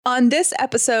On this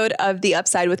episode of The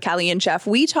Upside with Callie and Jeff,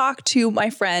 we talk to my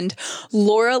friend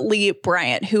Laura Lee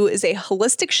Bryant, who is a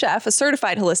holistic chef, a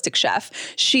certified holistic chef.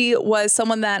 She was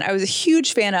someone that I was a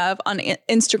huge fan of on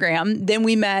Instagram. Then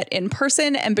we met in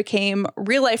person and became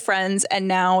real life friends. And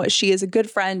now she is a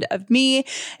good friend of me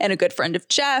and a good friend of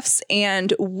Jeff's.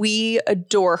 And we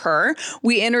adore her.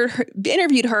 We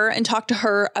interviewed her and talked to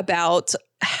her about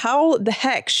how the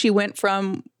heck she went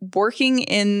from working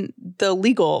in the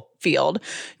legal field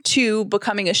to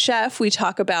becoming a chef. We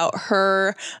talk about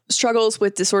her struggles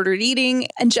with disordered eating,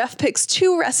 and Jeff picks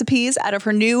 2 recipes out of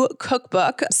her new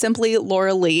cookbook, Simply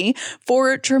Laura Lee,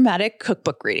 for dramatic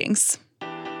cookbook readings.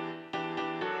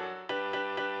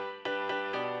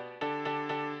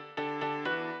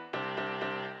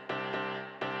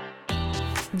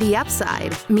 The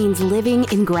Upside means living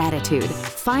in gratitude,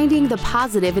 finding the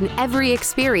positive in every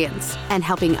experience, and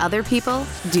helping other people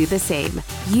do the same.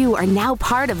 You are now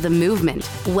part of the movement.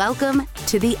 Welcome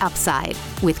to The Upside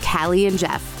with Callie and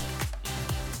Jeff.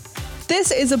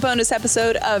 This is a bonus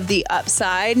episode of The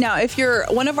Upside. Now, if you're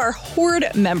one of our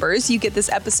Horde members, you get this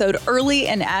episode early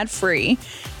and ad-free.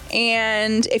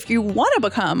 And if you want to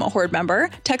become a Horde member,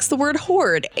 text the word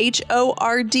HORDE,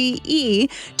 HORDE, to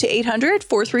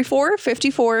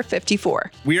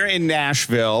 800-434-5454. We are in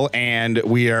Nashville, and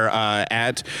we are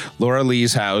at Laura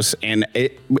Lee's house. And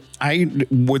I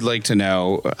would like to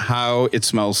know how it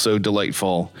smells so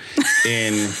delightful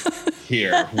in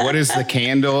here. What is the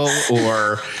candle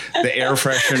or the air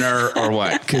freshener or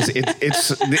what? Because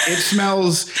it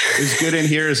smells as good in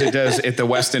here as it does at the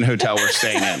Westin Hotel we're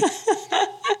staying in.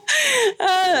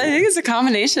 I think it's a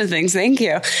combination of things. Thank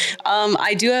you.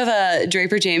 I do have a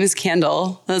Draper James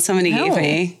candle that somebody gave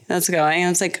me. That's going.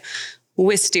 It's like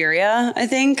wisteria, I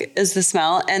think, is the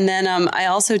smell. And then I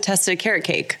also tested a carrot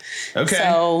cake. Okay.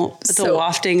 So the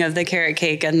wafting of the carrot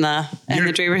cake and the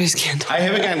Draper James candle. I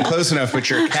haven't gotten close enough, but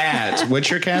your cat,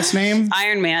 what's your cat's name?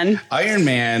 Iron Man. Iron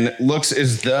Man looks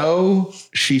as though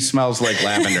she smells like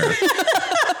lavender.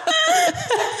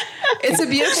 It's a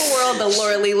beautiful world that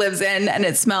Laura Lee lives in, and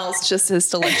it smells just as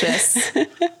delicious.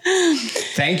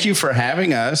 Thank you for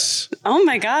having us. Oh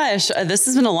my gosh. This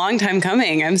has been a long time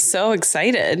coming. I'm so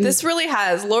excited. This really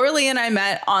has. Laura Lee and I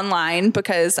met online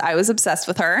because I was obsessed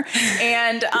with her.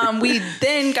 And we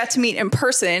then got to meet in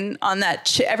person on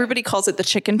that. Everybody calls it the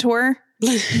chicken tour.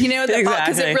 You know,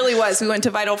 because it really was. We went to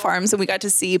Vital Farms and we got to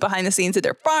see behind the scenes of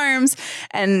their farms,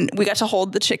 and we got to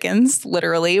hold the chickens,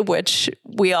 literally, which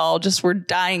we all just were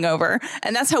dying over.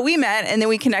 And that's how we met. And then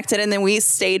we connected, and then we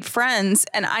stayed friends.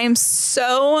 And I am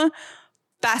so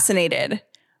fascinated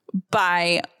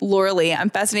by Laura Lee. I'm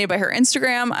fascinated by her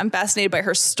Instagram. I'm fascinated by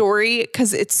her story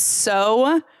because it's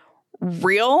so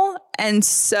real. And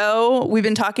so we've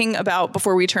been talking about,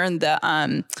 before we turned the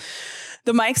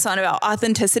mics on, about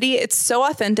authenticity. It's so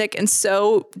authentic and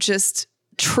so just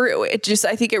true.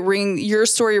 I think your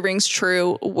story rings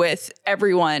true with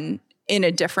everyone in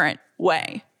a different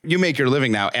way. You make your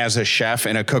living now as a chef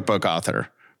and a cookbook author,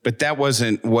 but that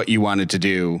wasn't what you wanted to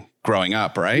do growing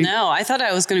up, right? No, I thought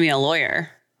I was going to be a lawyer.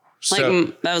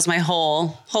 That was my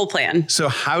whole plan. So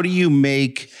how do you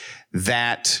make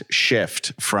that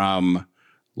shift from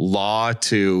law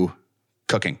to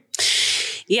cooking?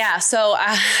 Yeah. So,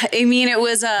 it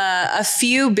was a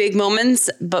few big moments,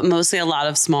 but mostly a lot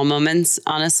of small moments.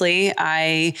 Honestly,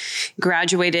 I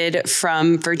graduated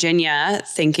from Virginia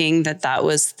thinking that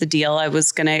was the deal. I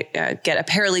was going to get a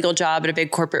paralegal job at a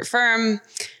big corporate firm,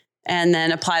 and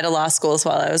then apply to law schools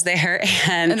while I was there.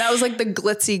 And that was like the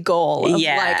glitzy goal of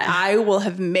I will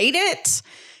have made it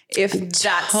if that's the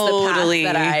path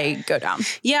that I go down.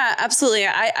 Yeah, absolutely.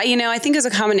 I think it's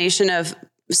a combination of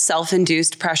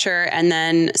self-induced pressure, and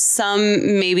then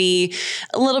some, maybe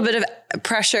a little bit of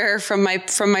pressure from my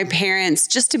parents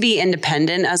just to be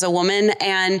independent as a woman.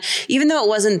 And even though it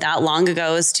wasn't that long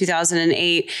ago, it was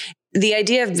 2008, the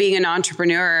idea of being an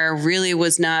entrepreneur really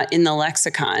was not in the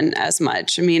lexicon as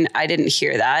much. I mean, I didn't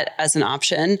hear that as an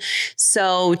option.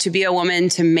 So to be a woman,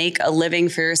 to make a living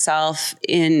for yourself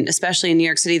especially in New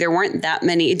York City, there weren't that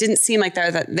many. It didn't seem like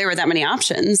there were that many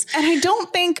options. And I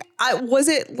don't think was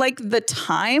it like the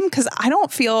time? Because I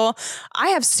don't feel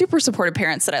I have super supportive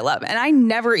parents that I love, and I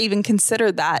never even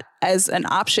considered that as an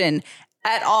option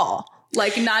at all.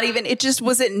 Like not even,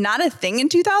 was it not a thing in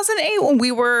 2008 when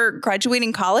we were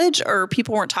graduating college, or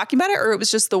people weren't talking about it, or it was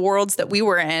just the worlds that we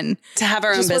were in to have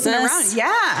our own business?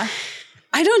 Yeah.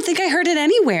 I don't think I heard it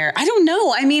anywhere. I don't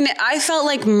know. I mean, I felt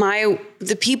like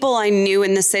the people I knew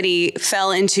in the city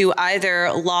fell into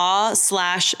either law/finance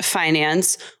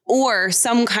or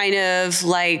some kind of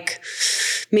like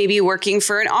maybe working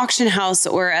for an auction house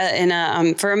or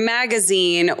for a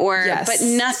magazine but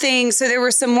nothing. So there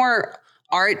were some more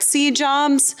artsy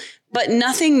jobs, but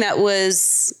nothing that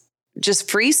was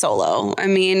just free solo. I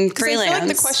mean, freelance. I feel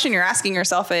like the question you're asking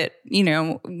yourself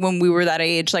when we were that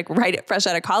age, like fresh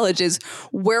out of college, is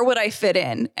where would I fit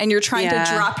in? And you're trying to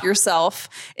drop yourself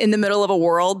in the middle of a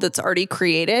world that's already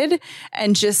created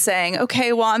and just saying,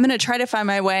 okay, well, I'm going to try to find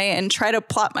my way and try to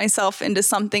plot myself into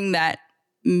something that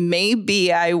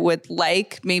maybe I would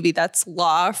like. Maybe that's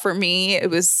law for me. It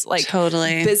was like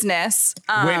totally business.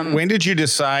 When did you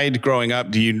decide growing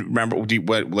up? Do you remember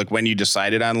when you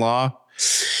decided on law?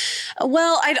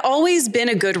 Well, I'd always been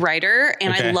a good writer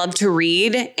and I loved to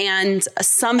read. And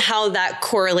somehow that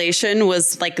correlation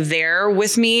was like there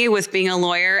with me with being a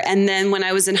lawyer. And then when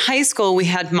I was in high school, we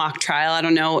had mock trial. I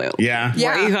don't know what you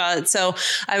call it. So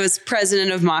I was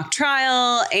president of mock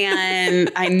trial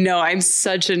and I know I'm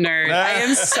such a nerd. I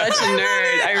am such a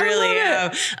nerd. I really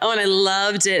am. Oh, and I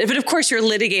loved it. But of course you're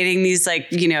litigating these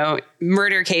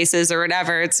murder cases or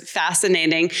whatever. It's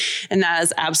fascinating. And that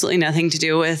has absolutely nothing to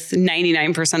do with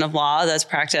 99% of law that's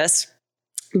practiced.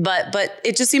 But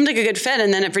it just seemed like a good fit.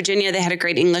 And then at Virginia, they had a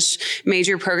great English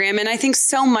major program. And I think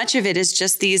so much of it is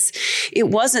just it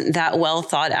wasn't that well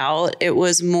thought out. It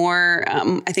was more,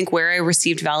 I think, where I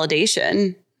received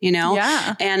validation.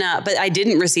 Yeah. And, but I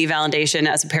didn't receive validation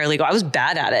as a paralegal. I was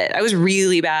bad at it. I was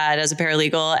really bad as a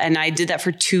paralegal. And I did that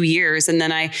for 2 years. And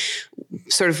then I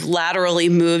sort of laterally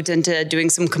moved into doing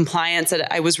some compliance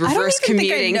that I was reverse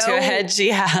commuting to a hedge.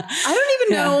 Yeah. I don't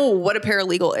even know what a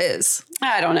paralegal is.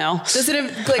 I don't know. Does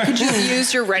it could you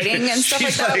use your writing and stuff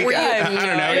like that? I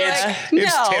don't know.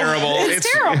 It's terrible.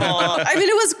 It's terrible. I mean,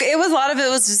 it was a lot of it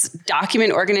was just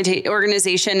document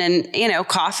organization and,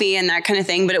 coffee and that kind of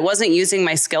thing, but it wasn't using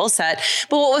my skill set.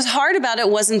 But what was hard about it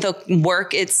wasn't the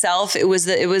work itself. It was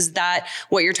that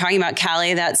what you're talking about,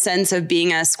 Callie, that sense of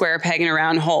being a square peg in a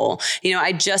round hole.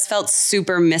 I just felt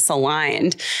super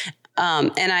misaligned.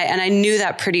 And I knew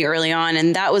that pretty early on.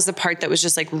 And that was the part that was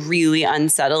just like really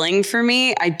unsettling for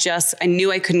me. I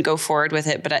knew I couldn't go forward with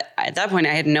it. But at that point,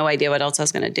 I had no idea what else I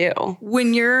was going to do.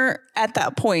 When you're at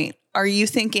that point, are you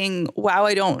thinking, wow,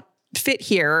 I don't fit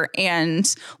here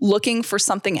and looking for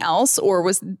something else? Or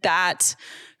was that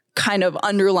kind of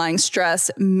underlying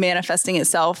stress manifesting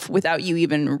itself without you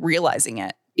even realizing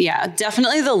it? Yeah,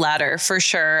 definitely the latter for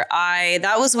sure.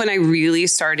 That was when I really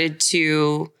started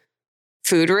to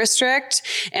food restrict.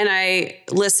 And I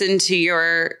listened to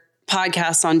your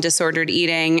podcast on disordered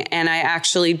eating. And I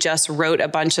actually just wrote a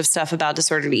bunch of stuff about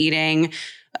disordered eating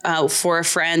for a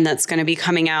friend that's going to be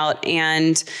coming out,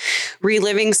 and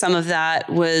reliving some of that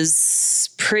was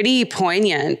pretty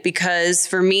poignant because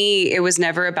for me, it was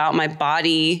never about my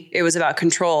body. It was about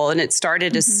control. And it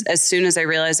started as soon as I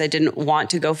realized I didn't want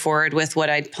to go forward with what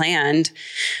I'd planned.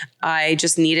 I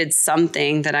just needed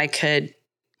something that I could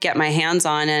get my hands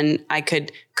on and I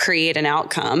could create an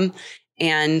outcome.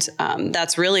 And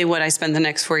that's really what I spent the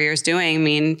next 4 years doing. I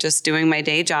mean, just doing my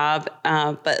day job,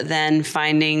 but then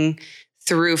finding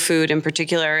through food in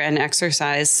particular and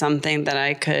exercise something that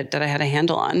I had a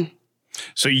handle on.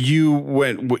 So you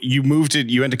went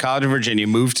to college in Virginia,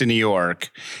 moved to New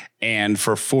York, and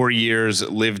for 4 years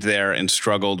lived there and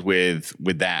struggled with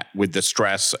the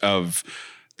stress of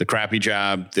the crappy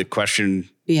job, the question,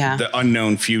 the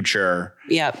unknown future.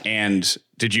 Yep. And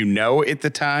did you know at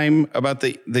the time about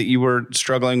that you were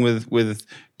struggling with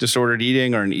disordered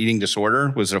eating or an eating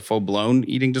disorder? Was it a full-blown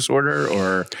eating disorder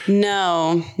or?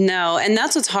 No. And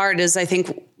that's what's hard is I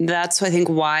think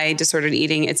why disordered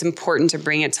eating, it's important to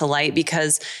bring it to light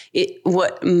because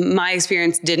what my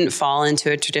experience didn't fall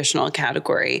into a traditional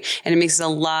category, and it makes it a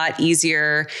lot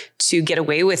easier to get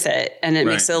away with it. And it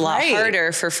makes it a lot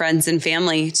harder for friends and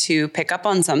family to pick up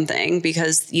on something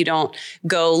because you don't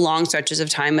go long stretches of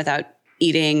time without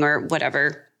eating or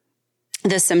whatever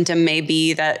the symptom may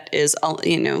be that is,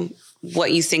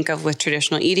 what you think of with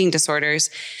traditional eating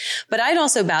disorders. But I'd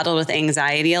also battled with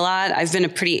anxiety a lot. I've been a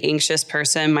pretty anxious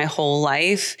person my whole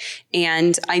life.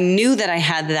 And I knew that I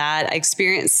had that. I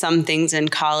experienced some things in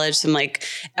college, some like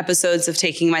episodes of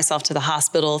taking myself to the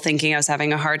hospital, thinking I was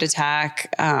having a heart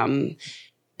attack,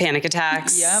 panic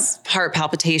attacks, heart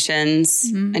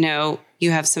palpitations. I know you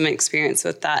have some experience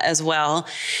with that as well.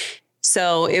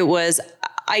 So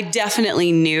I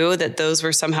definitely knew that those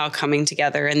were somehow coming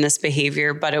together in this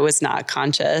behavior, but it was not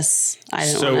conscious. I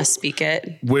didn't want to speak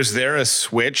it. Was there a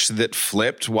switch that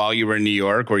flipped while you were in New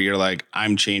York where you're like,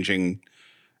 I'm changing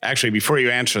actually, before you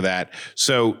answer that,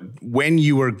 so when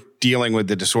you were dealing with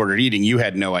the disordered eating, you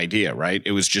had no idea, right?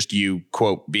 It was just you,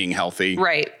 quote, being healthy.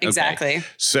 Right, exactly. Okay.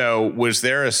 So was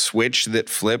there a switch that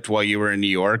flipped while you were in New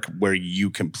York where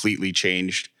you completely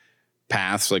changed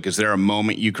paths? Like, is there a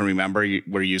moment you can remember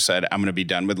where you said, I'm going to be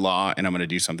done with law and I'm going to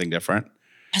do something different?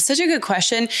 That's such a good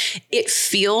question. It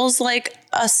feels like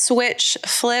a switch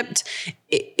flipped.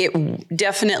 It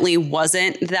definitely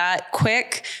wasn't that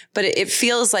quick, but it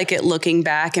feels like it looking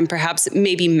back, and perhaps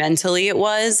maybe mentally it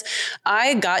was.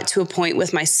 I got to a point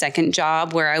with my second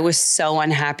job where I was so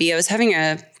unhappy. I was having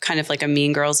a kind of like a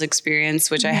Mean Girls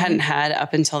experience, which I hadn't had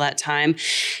up until that time.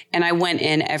 And I went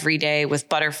in every day with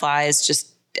butterflies.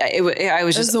 I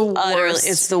was just utterly,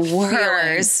 it's the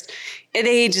worst.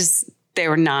 They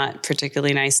were not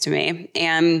particularly nice to me.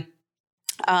 And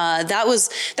that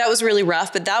was really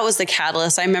rough, but that was the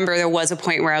catalyst. I remember there was a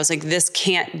point where I was like, this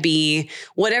can't be,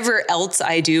 whatever else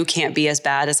I do can't be as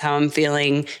bad as how I'm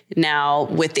feeling now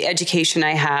with the education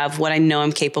I have, what I know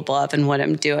I'm capable of and what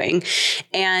I'm doing.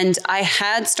 And I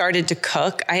had started to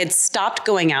cook. I had stopped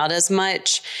going out as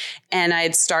much. And I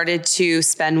had started to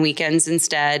spend weekends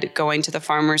instead going to the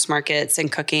farmers markets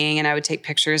and cooking. And I would take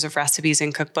pictures of recipes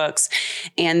and cookbooks.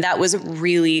 And that was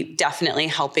really definitely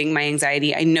helping my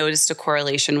anxiety. I noticed a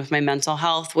correlation with my mental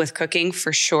health with cooking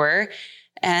for sure.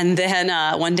 And then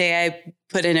one day I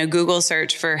put in a Google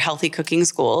search for healthy cooking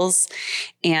schools.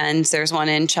 And there's one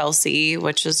in Chelsea,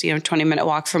 which is, 20-minute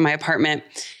walk from my apartment.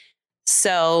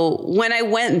 So when I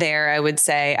went there, I would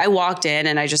say I walked in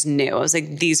and I just knew. I was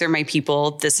like, these are my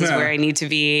people. This is where I need to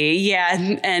be. Yeah.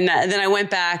 And then I went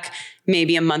back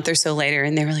maybe a month or so later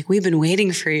and they were like, we've been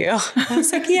waiting for you. I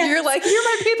was like, yeah. You're my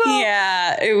people.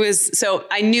 Yeah, it was. So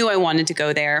I knew I wanted to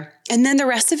go there. And then the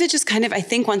rest of it just kind of, I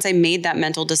think once I made that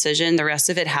mental decision, the rest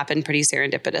of it happened pretty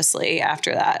serendipitously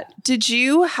after that. Did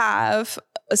you have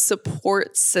a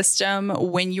support system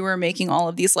when you were making all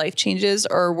of these life changes,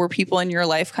 or were people in your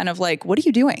life kind of like, what are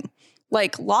you doing?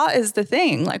 Like, law is the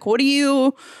thing. Like, what?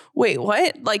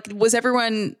 Like, was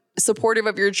everyone supportive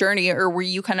of your journey, or were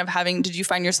you kind of did you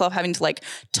find yourself having to like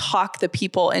talk the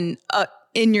people in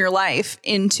your life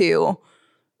into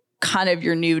kind of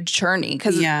your new journey?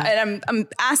 And I'm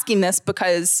asking this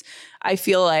because I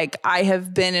feel like I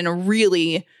have been in a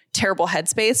really terrible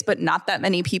headspace, but not that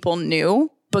many people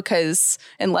knew, because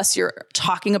unless you're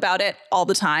talking about it all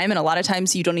the time, and a lot of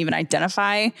times you don't even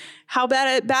identify how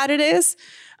bad it is,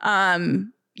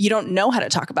 you don't know how to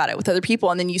talk about it with other people.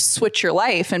 And then you switch your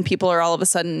life and people are all of a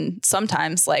sudden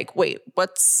sometimes like, wait,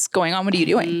 what's going on? What are you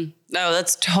doing? No,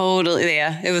 that's totally,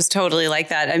 it was totally like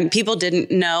that. And people didn't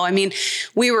know. I mean,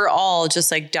 we were all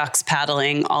just like ducks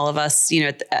paddling, all of us,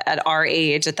 at our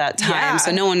age at that time. Yeah.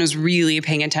 So no one was really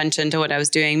paying attention to what I was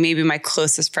doing. Maybe my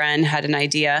closest friend had an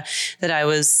idea that I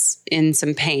was in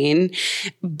some pain,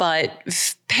 but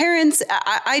parents,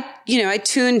 I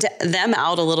tuned them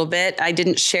out a little bit. I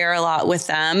didn't share a lot with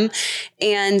them,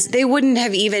 and they wouldn't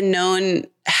have even known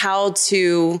how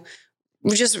to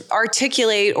just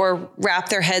articulate or wrap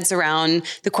their heads around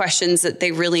the questions that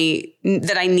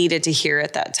that I needed to hear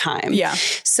at that time. Yeah.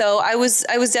 So I was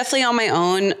definitely on my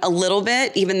own a little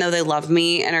bit, even though they love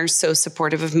me and are so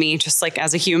supportive of me, just like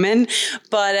as a human.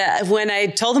 But when I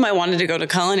told them I wanted to go to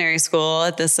culinary school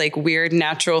at this like weird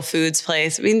natural foods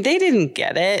place, I mean, they didn't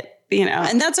get it.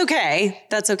 And that's okay.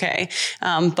 That's okay.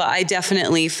 But I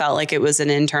definitely felt like it was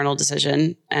an internal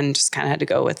decision and just kind of had to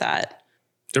go with that.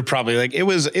 They're probably like,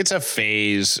 it's a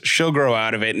phase. She'll grow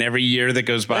out of it. And every year that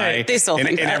goes by, they still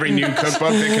think that. Every new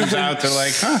cookbook that comes out, they're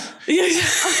like,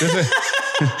 this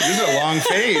is a long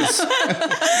phase.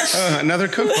 Another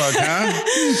cookbook, huh?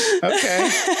 Okay.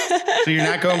 So you're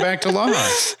not going back to law.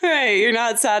 Right. You're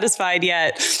not satisfied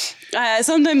yet.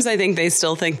 Sometimes I think they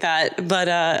still think that, but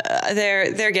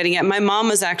they're getting it. My mom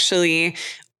was actually...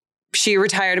 She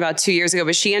retired about 2 years ago,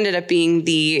 but she ended up being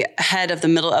the head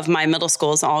of my middle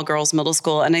school, it's an all-girls middle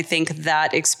school. And I think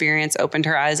that experience opened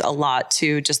her eyes a lot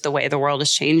to just the way the world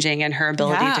is changing and her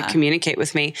ability to communicate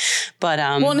with me. But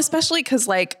and especially because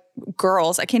like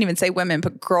girls, I can't even say women,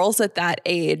 but girls at that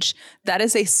age, that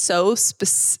is so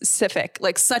specific,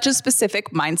 like such a specific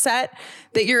mindset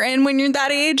that you're in when you're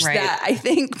that age, right, that I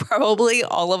think probably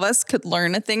all of us could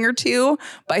learn a thing or two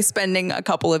by spending a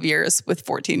couple of years with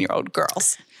 14-year-old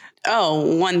girls.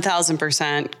 Oh,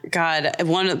 1000%. God,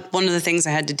 one of the things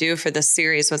I had to do for this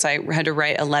series was I had to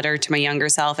write a letter to my younger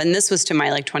self. And this was to my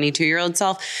 22-year-old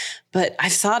self. But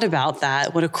I've thought about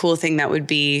that. What a cool thing that would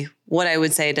be. What I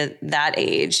would say to that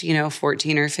age,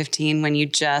 14 or 15, when you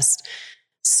just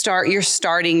you're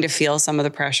starting to feel some of the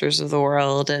pressures of the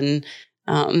world. And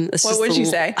What would you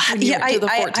say? Yeah, I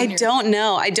don't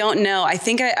know. I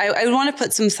think I would want to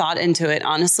put some thought into it,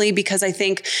 honestly, because I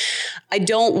think I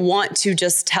don't want to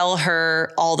just tell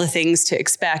her all the things to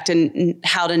expect and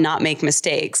how to not make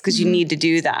mistakes, because you need to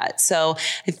do that. So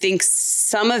I think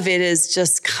some of it is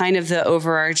just kind of the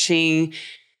overarching,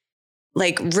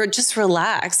 like, just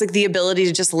relax, like the ability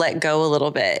to just let go a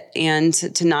little bit and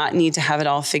to not need to have it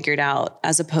all figured out,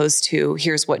 as opposed to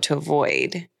here's what to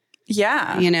avoid.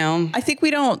 Yeah. I think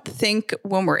we don't think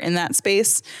when we're in that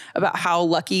space about how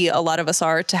lucky a lot of us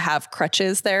are to have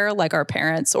crutches there, like our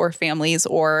parents or families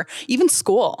or even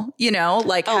school,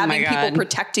 having people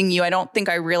protecting you. I don't think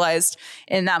I realized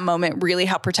in that moment really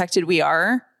how protected we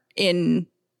are in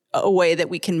a way that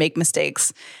we can make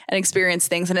mistakes and experience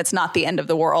things. And it's not the end of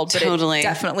the world, but it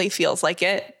definitely feels like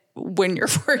it when you're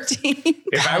 14.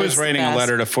 If I was writing a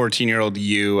letter to 14-year-old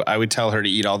you, I would tell her to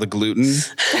eat all the gluten.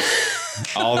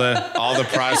 all the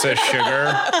processed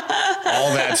sugar,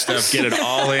 all that stuff, get it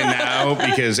all in now,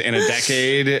 because in a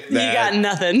decade you got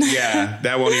nothing. Yeah,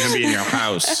 that won't even be in your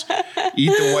house.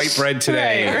 Eat the white bread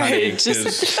today. Right.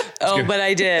 Honey, but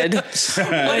I did.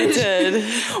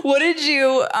 What did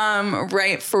you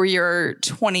write for your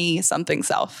 20-something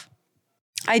self?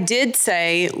 I did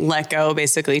say, let go,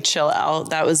 basically chill out.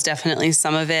 That was definitely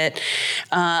some of it.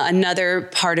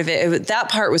 Another part of it, that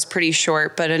part was pretty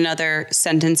short, but another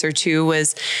sentence or two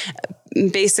was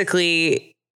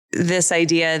basically this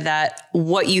idea that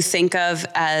what you think of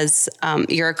as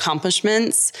your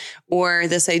accomplliments, or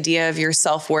this idea of your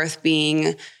self-worth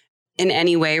being in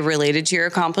any way related to your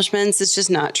accomplishments, is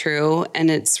just not true. And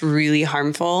it's really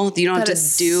harmful. You don't have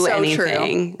to do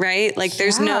anything, right? Like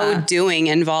there's no doing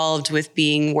involved with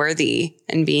being worthy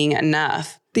and being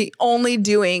enough. The only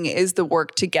doing is the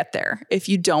work to get there if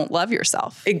you don't love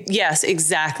yourself. Yes,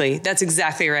 exactly. That's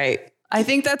exactly right. I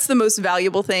think that's the most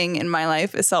valuable thing in my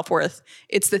life is self-worth.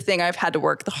 It's the thing I've had to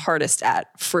work the hardest at,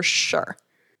 for sure.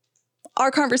 Our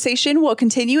conversation will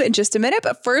continue in just a minute,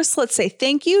 but first, let's say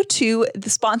thank you to the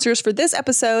sponsors for this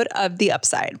episode of The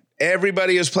Upside.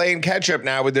 Everybody is playing catch up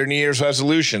now with their New Year's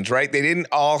resolutions, right? They didn't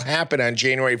all happen on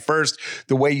January 1st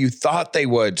the way you thought they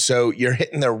would. So you're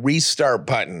hitting the restart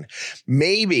button.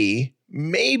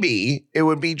 Maybe it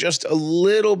would be just a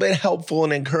little bit helpful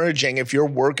and encouraging if your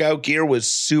workout gear was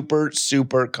super,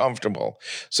 super comfortable.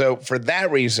 So for that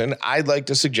reason, I'd like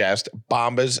to suggest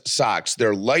Bombas socks.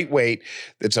 They're lightweight.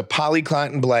 It's a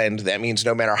polycotton blend. That means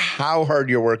no matter how hard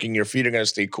you're working, your feet are going to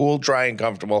stay cool, dry, and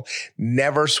comfortable,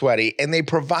 never sweaty. And they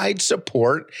provide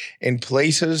support in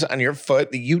places on your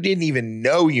foot that you didn't even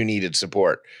know you needed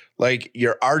support, like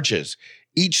your arches.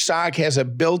 Each sock has a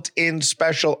built-in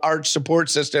special arch support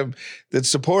system that's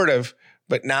supportive,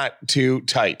 but not too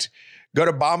tight. Go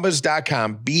to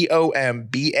bombas.com,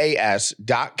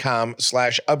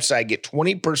 BOMBAS.com/upside. Get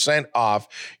 20% off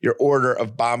your order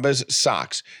of Bombas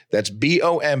socks. That's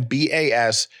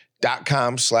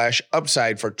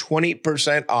BOMBAS.com/upside for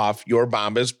 20% off your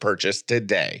Bombas purchase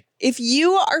today. If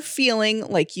you are feeling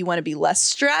like you want to be less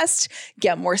stressed,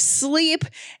 get more sleep,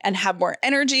 and have more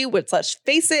energy, which, let's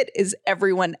face it, is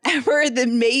everyone ever,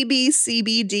 then maybe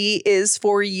CBD is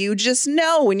for you. Just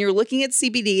know when you're looking at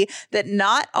CBD that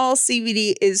not all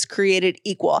CBD is created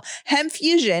equal. Hemp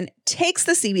Fusion takes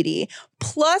the CBD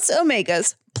plus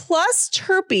omegas plus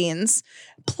terpenes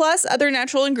plus other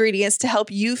natural ingredients to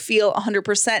help you feel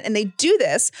 100%. And they do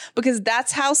this because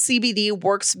that's how CBD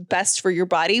works best for your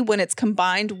body when it's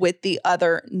combined with the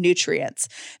other nutrients.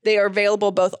 They are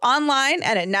available both online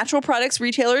and at natural products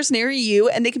retailers near you,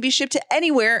 and they can be shipped to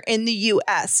anywhere in the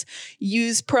US.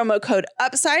 Use promo code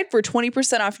UPSIDE for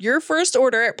 20% off your first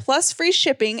order plus free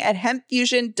shipping at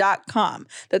hempfusion.com.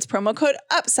 That's promo code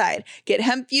UPSIDE. Get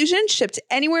Hemp Fusion shipped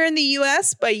anywhere in the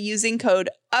US by using code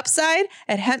UPSIDE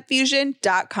at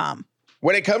hempfusion.com.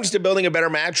 When it comes to building a better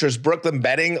mattress, Brooklyn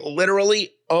Bedding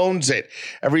literally owns it.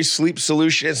 Every sleep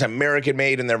solution is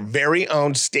American-made in their very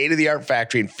own state-of-the-art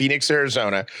factory in Phoenix,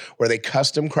 Arizona, where they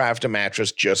custom craft a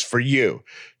mattress just for you.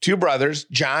 Two brothers,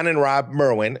 John and Rob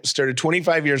Merwin, started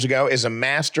 25 years ago as a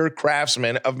master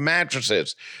craftsman of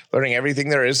mattresses, learning everything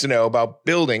there is to know about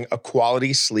building a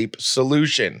quality sleep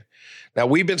solution. Now,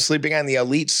 we've been sleeping on the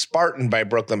Elite Spartan by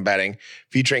Brooklyn Bedding,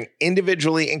 featuring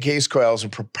individually encased coils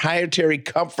and proprietary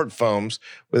comfort foams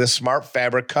with a smart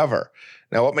fabric cover.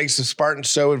 Now, what makes the Spartan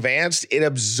so advanced? It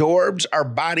absorbs our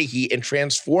body heat and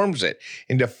transforms it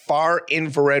into far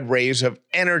infrared rays of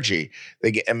energy.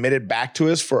 They get emitted back to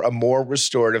us for a more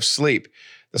restorative sleep.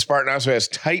 The Spartan also has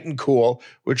Titan Cool,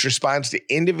 which responds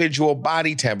to individual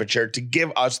body temperature to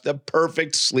give us the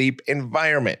perfect sleep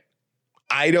environment.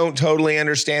 I don't totally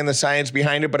understand the science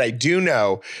behind it, but I do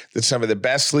know that some of the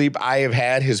best sleep I have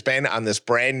had has been on this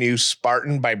brand new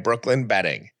Spartan by Brooklyn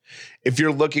Bedding. If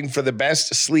you're looking for the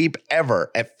best sleep ever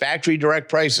at factory direct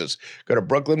prices, go to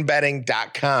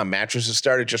brooklynbedding.com. Mattresses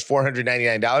start at just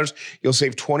 $499. You'll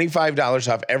save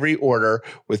 $25 off every order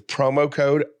with promo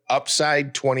code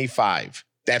UPSIDE25.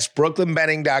 That's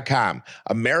brooklynbedding.com.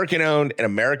 American owned and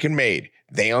American made.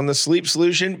 They own the sleep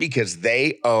solution because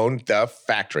they own the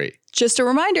factory. Just a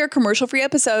reminder, commercial-free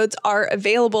episodes are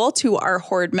available to our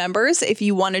Horde members. If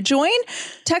you want to join,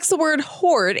 text the word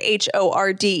HORDE,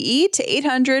 HORDE, to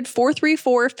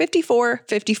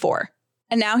 800-434-5454.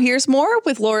 And now here's more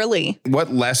with Laura Lee.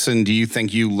 What lesson do you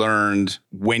think you learned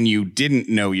when you didn't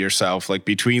know yourself, like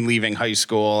between leaving high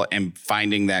school and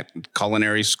finding that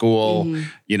culinary school,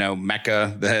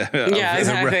 Mecca,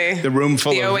 the room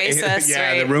full of oasis,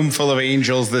 right? The room full of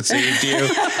angels that saved you.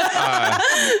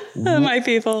 My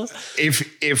people.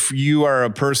 If you are a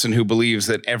person who believes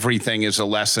that everything is a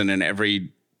lesson and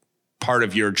every part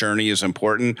of your journey is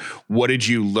important, what did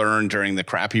you learn during the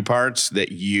crappy parts that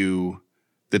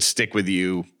stick with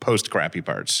you post crappy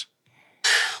parts?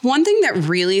 One thing that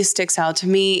really sticks out to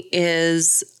me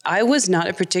is I was not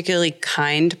a particularly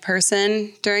kind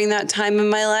person during that time in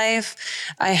my life.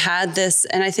 I had this,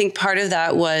 and I think part of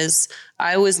that was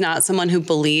I was not someone who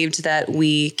believed that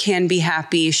we can be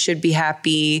happy, should be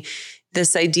happy,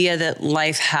 this idea that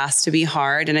life has to be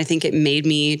hard. And I think it made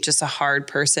me just a hard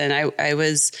person. I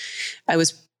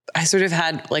sort of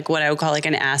had like what I would call like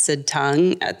an acid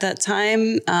tongue at that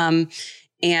time.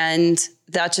 And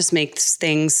that just makes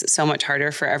things so much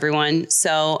harder for everyone.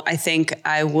 So I think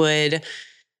I would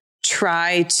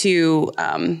try to,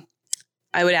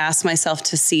 I would ask myself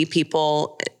to see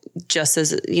people just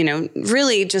as,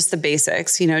 really just the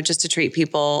basics, just to treat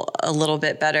people a little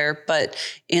bit better, but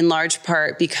in large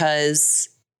part because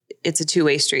it's a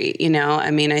two-way street, I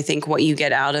mean, I think what you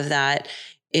get out of that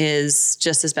is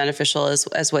just as beneficial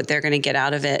as what they're going to get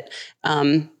out of it.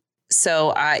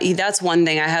 So that's one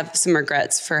thing. I have some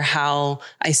regrets for how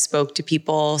I spoke to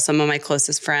people, some of my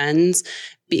closest friends,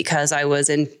 because I was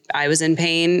in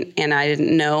pain and I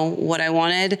didn't know what I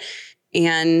wanted.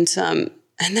 And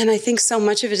then I think so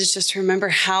much of it is just to remember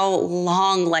how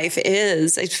long life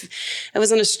is. I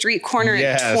was on a street corner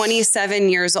at 27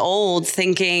 years old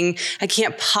thinking I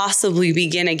can't possibly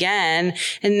begin again.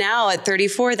 And now at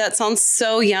 34, that sounds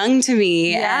so young to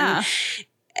me. Yeah.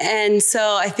 And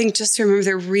so I think just to remember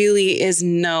there really is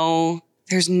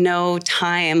there's no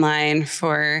timeline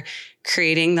for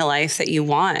creating the life that you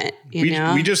want.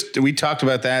 We talked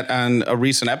about that on a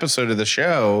recent episode of the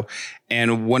show.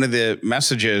 And one of the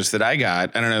messages that I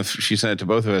got, I don't know if she sent it to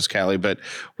both of us, Callie, but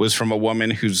was from a woman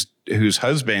whose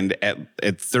husband at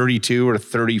 32 or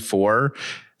 34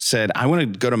 said, I want to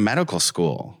go to medical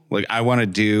school. Like I want to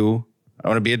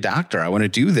be a doctor. I want to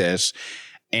do this.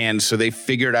 And so they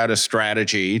figured out a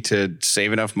strategy to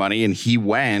save enough money. And he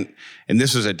went, and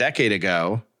this was a decade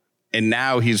ago. And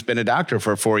now he's been a doctor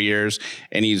for 4 years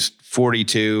and he's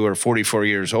 42 or 44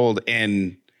 years old.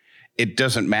 And it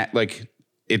doesn't matter. Like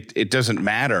it doesn't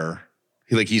matter.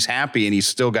 He's happy and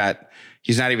he's not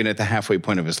even at the halfway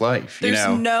point of his life. There's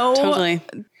no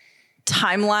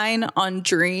timeline on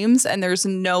dreams, and there's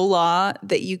no law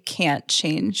that you can't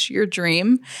change your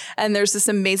dream. And there's this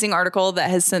amazing article that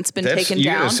has since been taken down.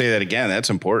 You gotta say that again. That's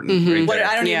important. Mm-hmm. Right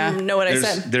I don't even know what I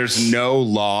said. There's no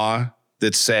law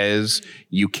that says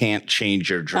you can't change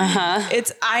your dream.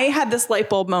 I had this light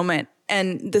bulb moment,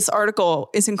 and this article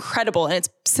is incredible, and it's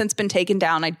since been taken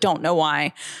down. I don't know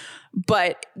why,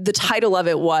 but the title of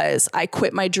it was "I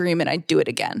Quit My Dream and I Do It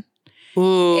Again."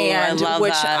 Ooh, and I love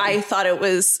which that. I thought it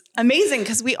was amazing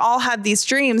because we all had these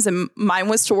dreams, and mine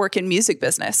was to work in music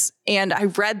business. And I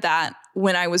read that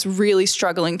when I was really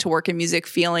struggling to work in music,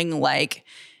 feeling like,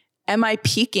 am I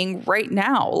peaking right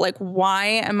now? Like, why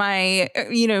am I,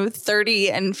 30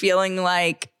 and feeling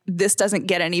like this doesn't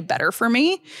get any better for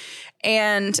me?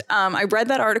 And I read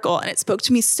that article and it spoke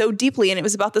to me so deeply. And it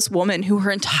was about this woman who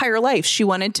her entire life, she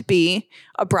wanted to be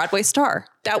a Broadway star.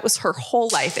 That was her whole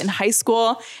life in high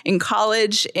school, in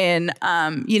college, her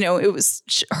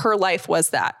life was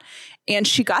that. And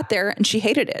she got there and she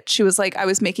hated it. She was like, I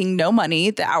was making no money.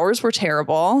 The hours were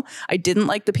terrible. I didn't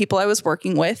like the people I was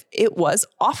working with. It was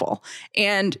awful.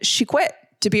 And she quit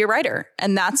to be a writer.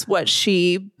 And that's what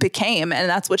she became. And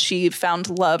that's what she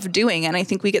found love doing. And I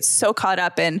think we get so caught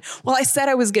up in, well, I said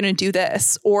I was going to do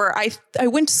this, or I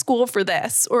went to school for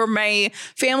this, or my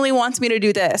family wants me to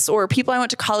do this, or people I went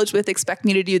to college with expect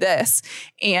me to do this.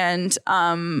 And,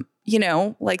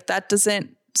 that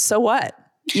doesn't, so what,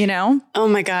 Oh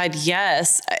my God.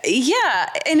 Yes. Yeah.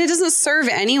 And it doesn't serve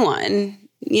anyone.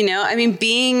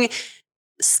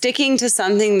 Sticking to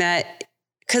something that,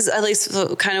 because at least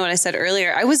kind of what I said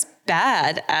earlier, I was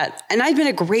bad at, and I'd been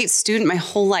a great student my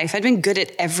whole life. I'd been good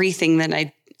at everything that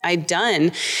I'd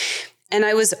done. And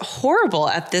I was horrible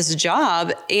at this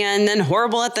job and then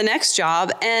horrible at the next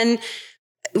job. And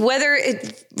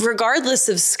regardless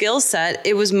of skill set,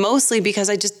 it was mostly because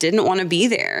I just didn't want to be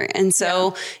there. And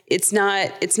so it's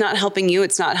not helping you.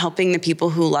 It's not helping the people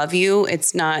who love you.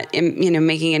 It's not,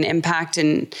 making an impact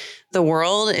in the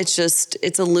world.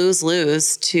 It's a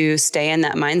lose-lose to stay in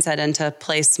that mindset and to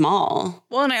play small.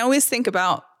 Well, and I always think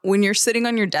about when you're sitting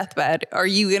on your deathbed, are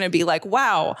you going to be like,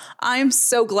 wow, I'm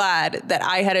so glad that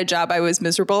I had a job I was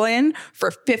miserable in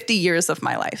for 50 years of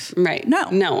my life? Right.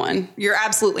 No one. You're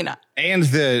absolutely not. And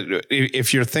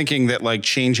if you're thinking that like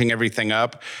changing everything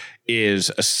up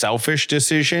is a selfish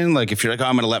decision, like if you're like, oh,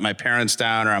 I'm going to let my parents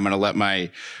down, or I'm going to let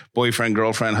my boyfriend,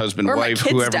 girlfriend, husband, or wife,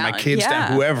 whoever, my kids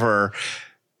down, whoever,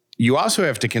 you also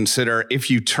have to consider,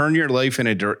 if you turn your life in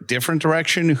a different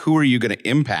direction, who are you going to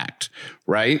impact,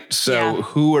 right? So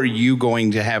who are you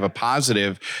going to have a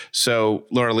positive? So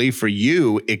Laura Lee, for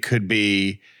you, it could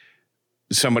be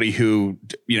somebody who,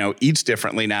 eats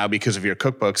differently now because of your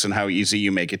cookbooks and how easy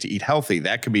you make it to eat healthy.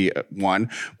 That could be one,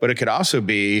 but it could also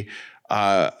be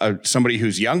somebody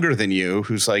who's younger than you,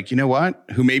 who's like, you know what,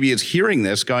 who maybe is hearing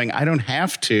this going, I don't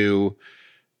have to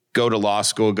go to law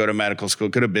school, go to medical school,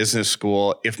 go to business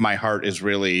school if my heart is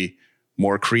really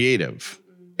more creative.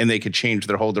 And they could change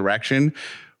their whole direction,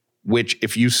 which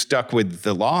if you stuck with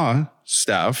the law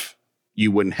stuff,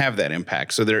 you wouldn't have that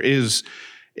impact. So I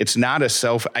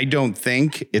don't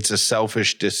think it's a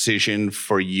selfish decision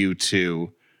for you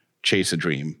to chase a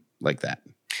dream like that.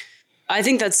 I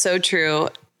think that's so true.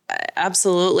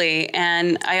 Absolutely.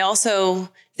 And I also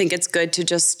think it's good to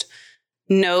just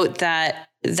note that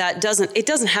it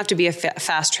doesn't have to be a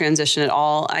fast transition at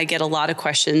all. I get a lot of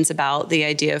questions about the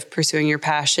idea of pursuing your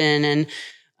passion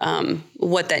and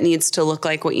what that needs to look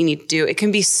like, what you need to do. It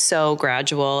can be so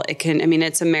gradual.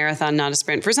 It's a marathon, not a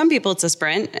sprint. For some people, it's a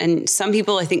sprint. And some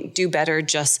people, I think, do better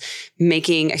just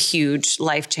making a huge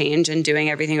life change and doing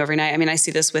everything overnight. I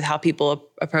see this with how people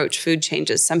approach food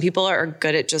changes. Some people are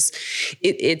good at just,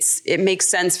 it makes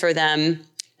sense for them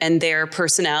and their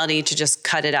personality to just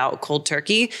cut it out cold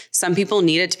turkey. Some people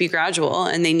need it to be gradual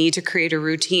and they need to create a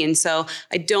routine. So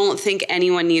I don't think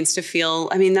anyone needs to feel,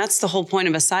 that's the whole point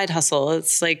of a side hustle.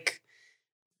 It's like,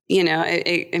 you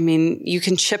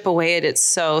can chip away at it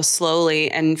so slowly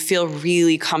and feel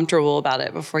really comfortable about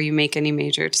it before you make any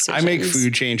major decisions. I make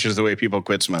food changes the way people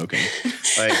quit smoking.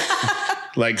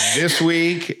 Like this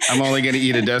week, I'm only going to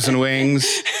eat a dozen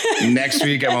wings. Next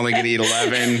week, I'm only going to eat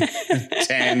 11,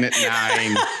 10, 9. Like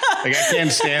I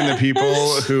can't stand the people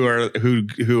who are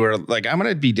like, I'm going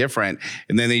to be different.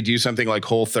 And then they do something like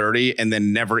Whole30 and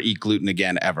then never eat gluten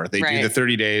again, ever. They do the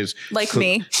 30 days. Like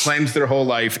me. Cleanse their whole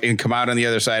life and come out on the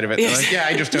other side of it. They're like, yeah,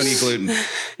 I just don't eat gluten.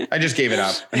 I just gave it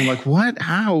up. And I'm like, what?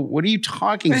 How? What are you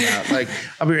talking about? Like,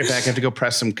 I'll be right back. I have to go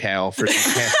press some kale for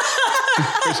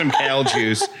some kale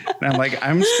juice. And I'm like,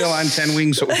 I'm still on 10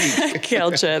 wings a week.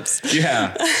 Kale chips.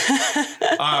 Yeah.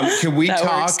 Can we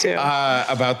talk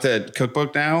about the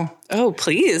cookbook now? Oh,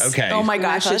 please. Okay. Oh my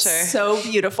gosh, it's so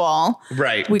beautiful.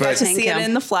 Right. We got to see it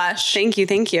in the flesh. Thank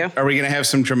you. Are we going to have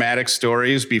some dramatic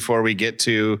stories before we get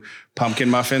to pumpkin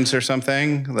muffins or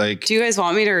something? Like, do you guys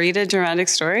want me to read a dramatic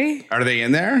story? Are they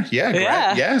in there? Yeah.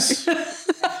 Yeah. Yes.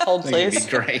 Hold, please. That'd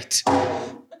be great.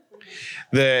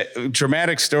 The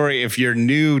dramatic story, if you're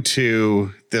new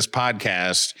to this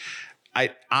podcast,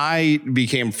 I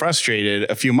became frustrated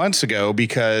a few months ago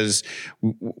because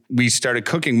we started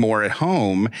cooking more at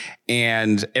home.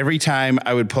 And every time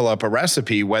I would pull up a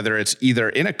recipe, whether it's either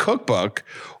in a cookbook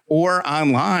or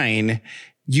online,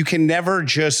 you can never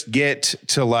just get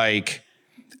to like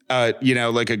a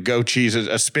goat cheese,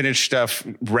 a spinach stuffed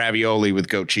ravioli with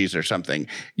goat cheese or something.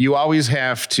 You always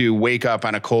have to wake up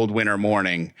on a cold winter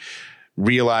morning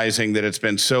realizing that it's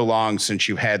been so long since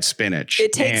you had spinach.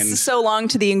 It takes so long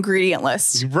to the ingredient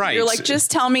list. Right. You're like, just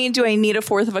tell me, do I need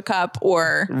 1/4 of a cup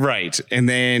or? Right. And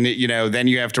then, then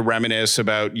you have to reminisce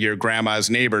about your grandma's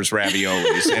neighbor's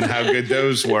raviolis and how good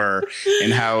those were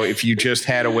and how if you just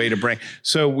had a way to bring.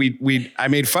 So I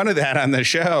made fun of that on the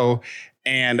show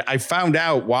and I found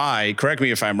out why, correct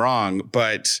me if I'm wrong,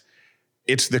 but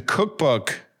it's the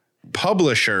cookbook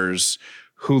publishers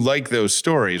who like those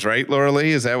stories, right, Laura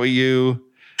Lee? Is that what you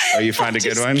find a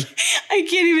good one? I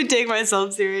can't even take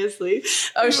myself seriously.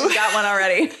 Oh, she's got one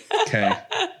already. Okay.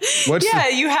 You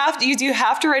do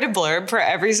have to write a blurb for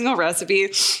every single recipe.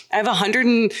 I have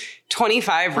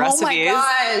 125 recipes. Oh my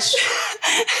gosh.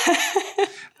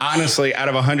 Honestly, out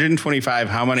of 125,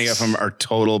 how many of them are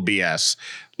total BS?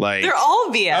 Like they're all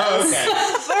BS. Oh, okay.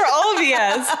 They're all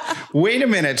BS. Wait a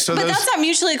minute. So but that's not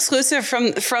mutually exclusive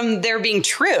from their being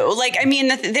true. Like, I mean,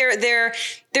 they're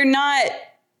not.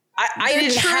 I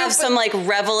didn't have some like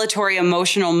revelatory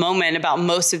emotional moment about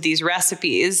most of these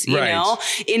recipes, you know.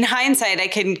 In hindsight, I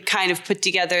can kind of put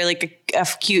together like a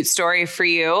cute story for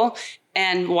you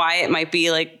and why it might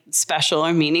be like special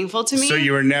or meaningful to me. So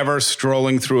you were never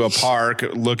strolling through a park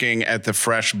looking at the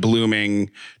fresh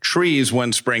blooming trees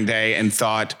one spring day and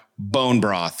thought bone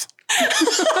broth.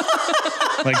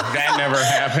 Like that never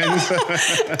happened.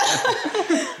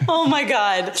 Oh my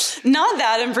God. Not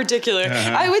that in particular.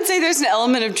 I would say there's an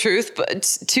element of truth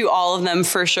to all of them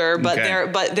for sure,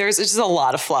 but there's just a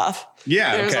lot of fluff.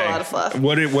 Yeah, there's a lot of fluff.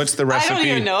 What's the recipe? I don't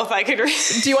even know if I could read.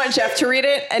 Do you want Jeff to read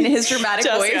it and his dramatic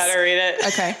voice? Jeff's gotta read it.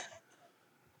 Okay.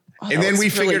 Oh, and then we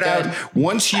figured out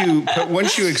once you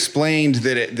explained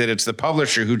that it's the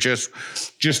publisher who just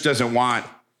doesn't want,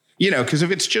 you know, because if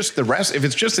it's just if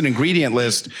it's just an ingredient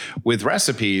list with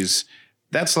recipes,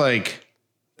 that's like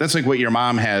what your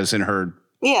mom has in her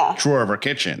drawer of her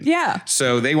kitchen. Yeah.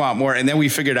 So they want more. And then we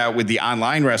figured out with the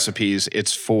online recipes,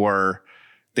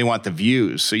 they want the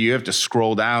views. So you have to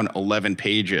scroll down 11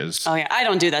 pages. Oh yeah. I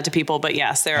don't do that to people, but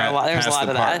yes, there's a lot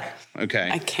of that. Okay.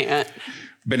 I can't.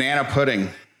 Banana pudding.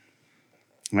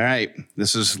 All right.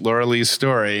 This is Laura Lee's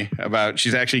story about,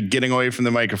 she's actually getting away from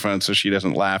the microphone so she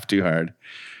doesn't laugh too hard.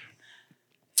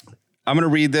 I'm going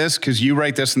to read this because you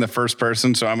write this in the first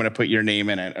person, so I'm going to put your name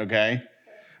in it, okay?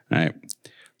 All right.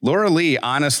 Laura Lee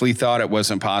honestly thought it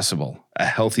wasn't possible. A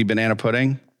healthy banana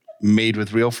pudding made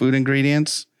with real food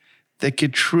ingredients that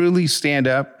could truly stand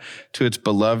up to its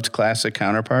beloved classic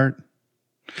counterpart.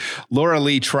 Laura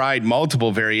Lee tried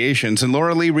multiple variations, and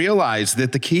Laura Lee realized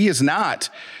that the key is not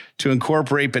to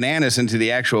incorporate bananas into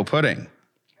the actual pudding.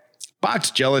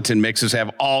 Boxed gelatin mixes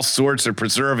have all sorts of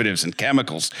preservatives and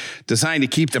chemicals designed to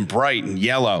keep them bright and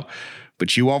yellow,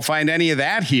 but you won't find any of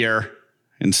that here.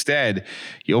 Instead,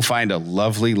 you'll find a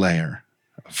lovely layer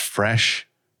of fresh,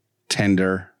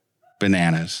 tender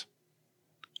bananas,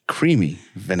 creamy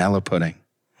vanilla pudding,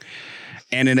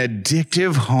 and an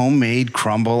addictive homemade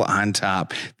crumble on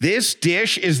top. This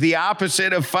dish is the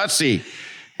opposite of fussy,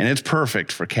 and it's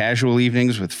perfect for casual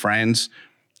evenings with friends,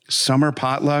 summer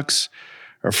potlucks,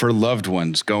 or for loved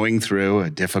ones going through a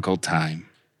difficult time.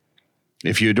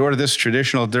 If you adore this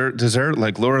traditional dessert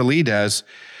like Laura Lee does,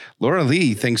 Laura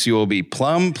Lee thinks you will be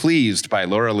plumb pleased by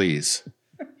Laura Lee's.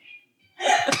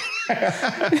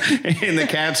 And the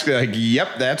cat's like, yep,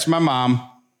 that's my mom.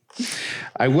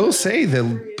 I will say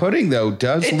the pudding, though,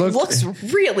 it looks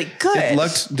really good.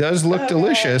 It does look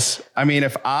delicious. I mean,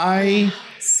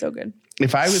 so good.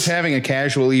 If I was having a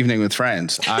casual evening with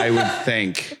friends, I would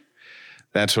think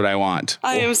that's what I want.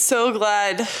 I am so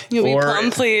glad you'll be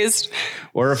plumb pleased.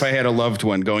 Or if I had a loved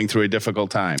one going through a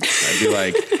difficult time, I'd be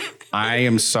like, I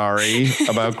am sorry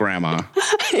about grandma.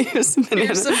 Here's some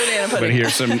banana pudding. But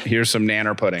here's some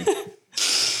nanner pudding.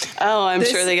 Oh, I'm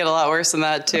sure they get a lot worse than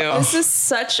that too. This is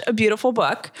such a beautiful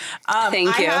book.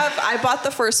 Thank you. I bought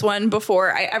the first one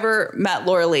before I ever met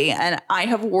Laura Lee, and I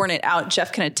have worn it out.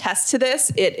 Jeff can attest to this.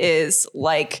 It is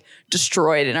like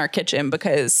destroyed in our kitchen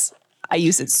because I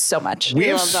use it so much. We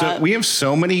have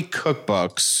so many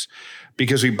cookbooks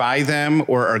because we buy them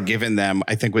or are given them,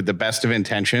 I think, with the best of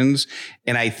intentions.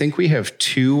 And I think we have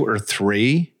 2 or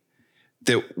 3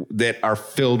 that are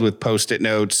filled with Post-it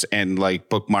notes and like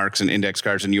bookmarks and index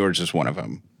cards, and yours is one of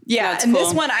them. Yeah, and cool.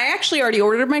 This one, I actually already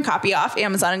ordered my copy off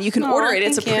Amazon, and you can order it.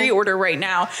 It's a pre-order right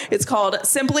now. It's called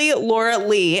Simply Laura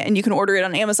Lee, and you can order it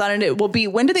on Amazon, and it will be,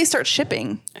 when do they start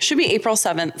shipping? It should be April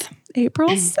 7th. April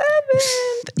 7th.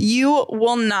 You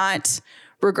will not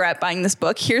regret buying this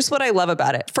book. Here's what I love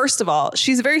about it. First of all,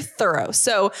 she's very thorough.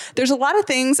 So there's a lot of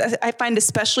things I find,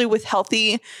 especially with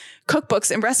healthy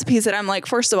cookbooks and recipes, that I'm like,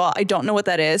 first of all, I don't know what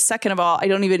that is. Second of all, I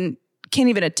can't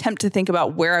even attempt to think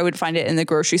about where I would find it in the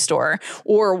grocery store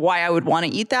or why I would want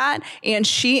to eat that. And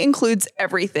she includes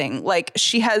everything. Like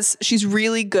she's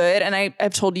really good. And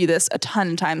I've told you this a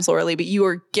ton of times, Laura Lee, but you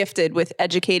are gifted with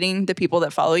educating the people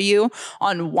that follow you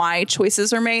on why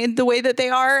choices are made the way that they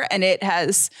are. And it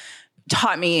has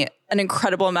taught me an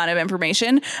incredible amount of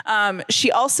information.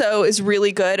 She also is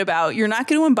really good about, you're not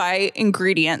going to buy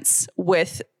ingredients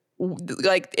with,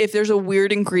 like, if there's a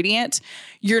weird ingredient,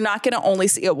 you're not going to only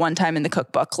see it one time in the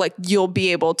cookbook. Like, you'll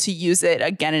be able to use it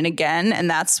again and again. And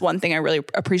that's one thing I really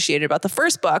appreciated about the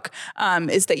first book,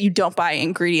 is that you don't buy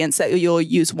ingredients that you'll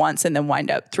use once and then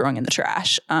wind up throwing in the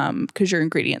trash, because your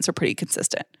ingredients are pretty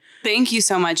consistent. Thank you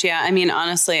so much. Yeah. I mean,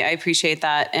 honestly, I appreciate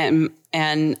that.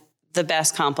 And the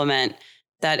best compliment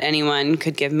that anyone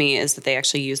could give me is that they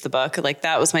actually use the book. Like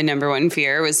that was my number one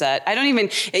fear, was that I don't even,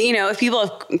 if people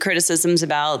have criticisms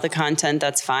about the content,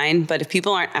 that's fine. But if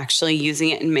people aren't actually using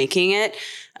it and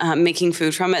making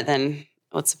food from it, then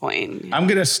what's the point? I'm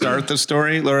going to start the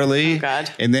story, Laura Lee. Oh, God.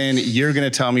 And then you're going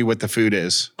to tell me what the food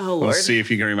is. Oh, Lord. We'll see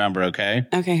if you can remember, okay?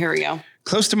 Okay, here we go.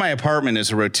 Close to my apartment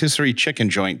is a rotisserie chicken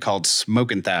joint called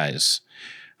Smokin' Thighs.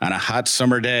 On a hot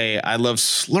summer day, I love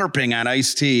slurping on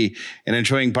iced tea and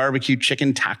enjoying barbecue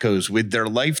chicken tacos with their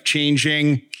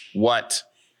life-changing what?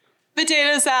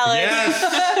 Potato salad.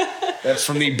 Yes. That's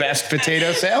from the best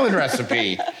potato salad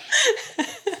recipe.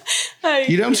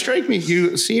 You don't strike me.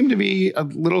 You seem to be a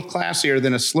little classier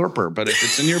than a slurper, but if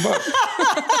it's in your book.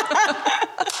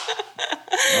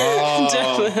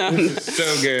 Oh, this is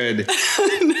so good.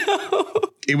 No.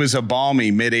 It was a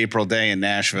balmy mid-April day in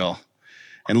Nashville.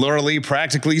 And Laura Lee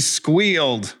practically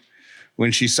squealed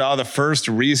when she saw the first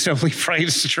reasonably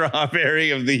priced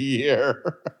strawberry of the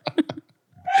year.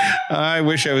 I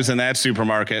wish I was in that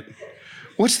supermarket.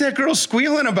 What's that girl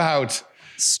squealing about?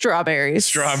 Strawberries.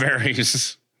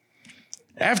 Strawberries.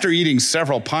 After eating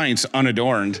several pints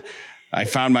unadorned, I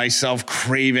found myself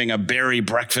craving a berry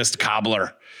breakfast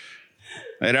cobbler.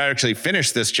 I'd actually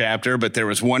finished this chapter, but there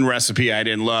was one recipe I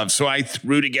didn't love. So I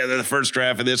threw together the first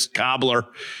draft of this cobbler,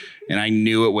 and I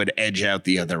knew it would edge out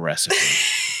the other recipe.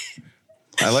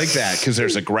 I like that because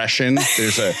there's aggression.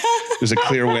 There's a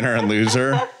clear winner and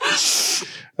loser.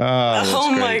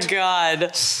 Oh my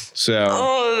God. So,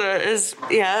 that is,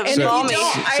 yeah. So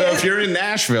if you're in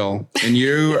Nashville and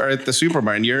you are at the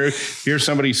supermarket and you hear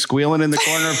somebody squealing in the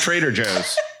corner of Trader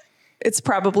Joe's, it's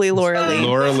probably Laura Lee.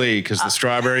 Laura Lee, because the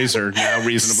strawberries are now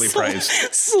reasonably priced.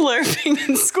 Slurping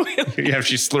and squealing. Yeah,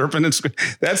 she's slurping and squealing.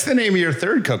 That's the name of your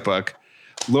third cookbook.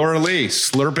 Laura Lee,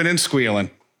 slurping and squealing.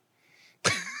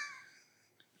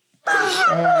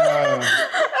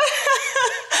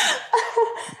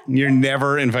 You're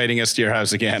never inviting us to your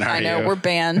house again, are you? I know, we're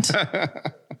banned.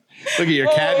 Look at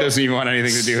your cat doesn't even want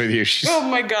anything to do with you. Oh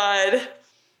my God.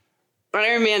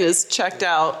 Iron Man is checked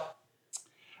out.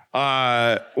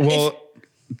 Well,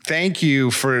 thank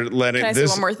you for letting Can I say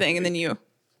one more thing and then you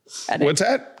edit? What's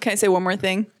that? Can I say one more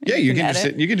thing? Yeah, you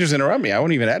can just interrupt me. I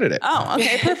won't even edit it. Oh,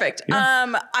 okay, perfect.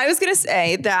 Yeah. I was going to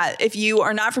say that if you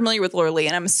are not familiar with Laura Lee,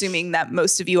 and I'm assuming that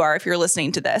most of you are if you're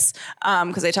listening to this,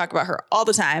 because I talk about her all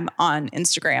the time on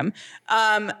Instagram.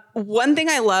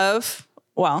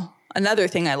 Another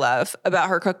thing I love about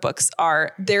her cookbooks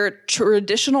are their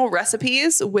traditional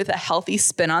recipes with a healthy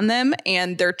spin on them,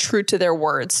 and they're true to their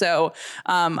word. So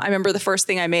I remember the first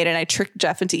thing I made, and I tricked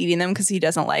Jeff into eating them because he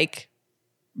doesn't like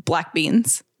black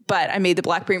beans. But I made the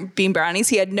black bean brownies.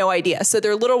 He had no idea. So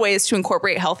there are little ways to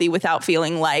incorporate healthy without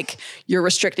feeling like you're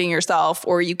restricting yourself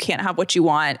or you can't have what you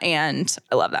want. And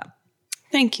I love that.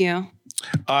 Thank you.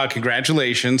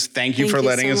 Congratulations. Thank you for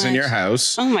letting us in your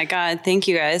house. Oh my God. Thank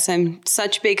you guys. I'm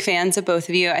such big fans of both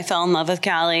of you. I fell in love with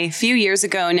Callie a few years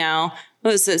ago now. It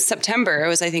was September. It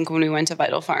was, I think, when we went to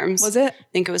Vital Farms. Was it? I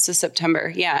think it was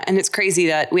September. Yeah. And it's crazy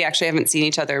that we actually haven't seen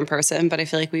each other in person, but I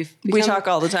feel like we talk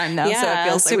all the time now. Yeah, so it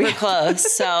feels super like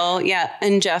close. So yeah.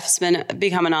 And Jeff's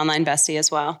become an online bestie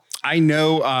as well. I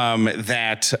know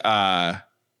that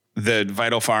the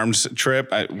Vital Farms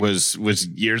trip was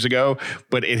years ago,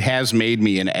 but it has made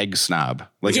me an egg snob.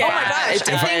 Like,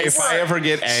 if I ever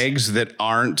get eggs that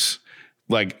aren't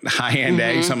like high-end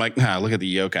eggs, I'm like, look at the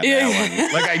yolk on that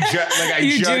one. Like I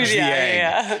judge the egg.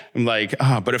 Yeah. I'm like,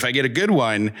 but if I get a good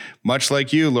one, much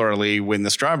like you, Laura Lee, when the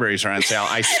strawberries are on sale,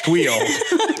 I squeal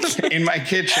in my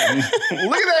kitchen.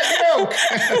 Look at that yolk.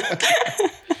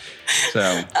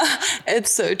 So it's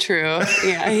so true.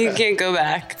 Yeah, you can't go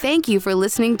back. Thank you for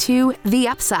listening to The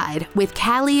Upside with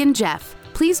Callie and Jeff.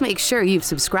 Please make sure you've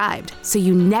subscribed so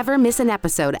you never miss an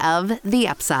episode of The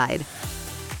Upside.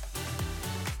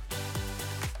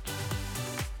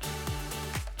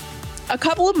 A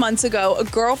couple of months ago, a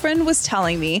girlfriend was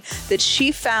telling me that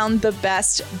she found the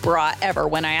best bra ever.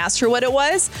 When I asked her what it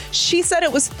was, she said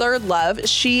it was Third Love.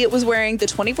 She was wearing the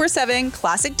 24/7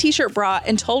 classic t-shirt bra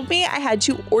and told me I had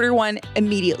to order one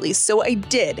immediately. So I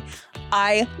did.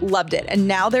 I loved it. And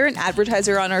now they're an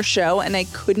advertiser on our show, and I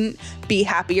couldn't be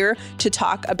happier to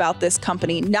talk about this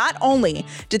company. Not only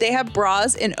do they have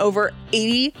bras in over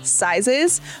 80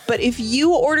 sizes, but if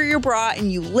you order your bra and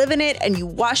you live in it and you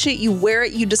wash it, you wear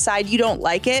it, you decide you don't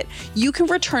like it, you can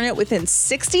return it within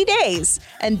 60 days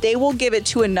and they will give it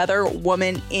to another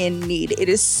woman in need. It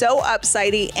is so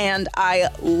upsidey and I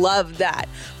love that.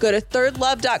 Go to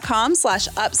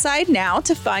thirdlove.com/upside now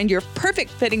to find your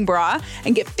perfect fitting bra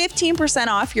and get 15%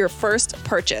 off your first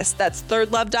purchase. That's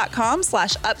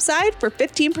thirdlove.com/upside for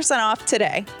 15% off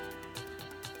today.